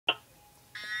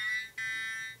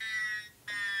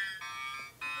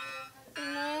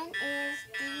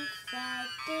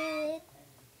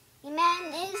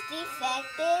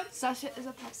Sasha is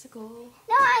a popsicle.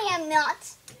 No, I am not.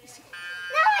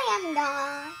 No, I am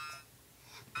not.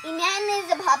 Iman is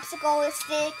a popsicle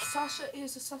stick. Sasha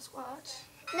is a Sasquatch.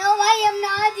 No, I am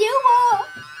not. You are.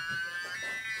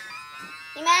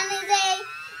 Iman is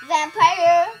a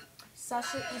vampire.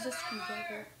 Sasha is a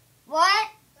screwdriver. What?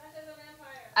 Sasha's a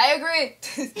vampire. I agree.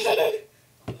 Sasha's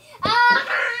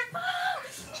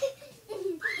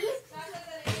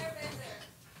an airbender.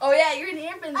 Oh yeah, you're an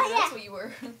airbender. Oh, yeah. That's what you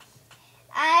were.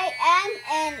 I am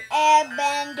an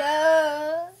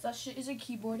airbender. Sasha is a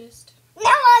keyboardist. No,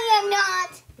 I am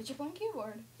not. But you're playing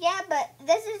keyboard. Yeah, but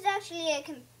this is actually a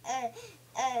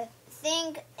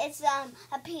thing. It's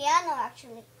a piano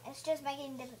actually. It's just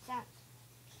making different sounds.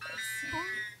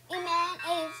 Iman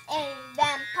is a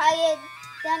vampire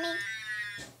dummy.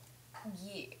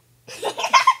 Yeah.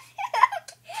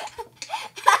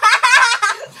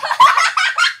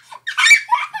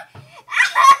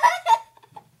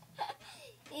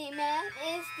 Iman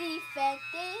is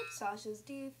defected. Sasha's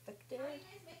defective. Why are you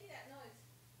guys making that noise?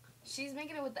 She's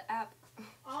making it with the app.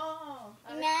 Oh.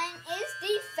 Iman is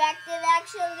defected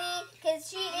actually because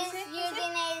she is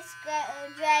using a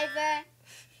screwdriver.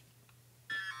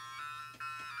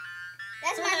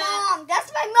 That's my mom.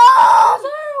 That's my mom.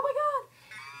 Oh my god.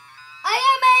 I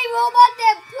am a robot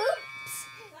that poops.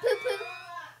 Poop poop.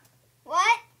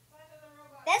 What? Sasha's a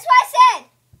robot. That's what I said.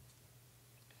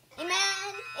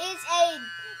 Iman is a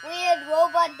weird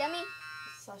robot dummy.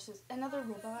 Sasha's another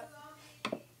robot.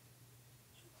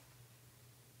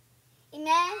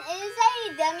 Iman is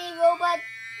a dummy robot.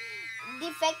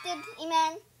 Defected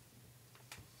Iman.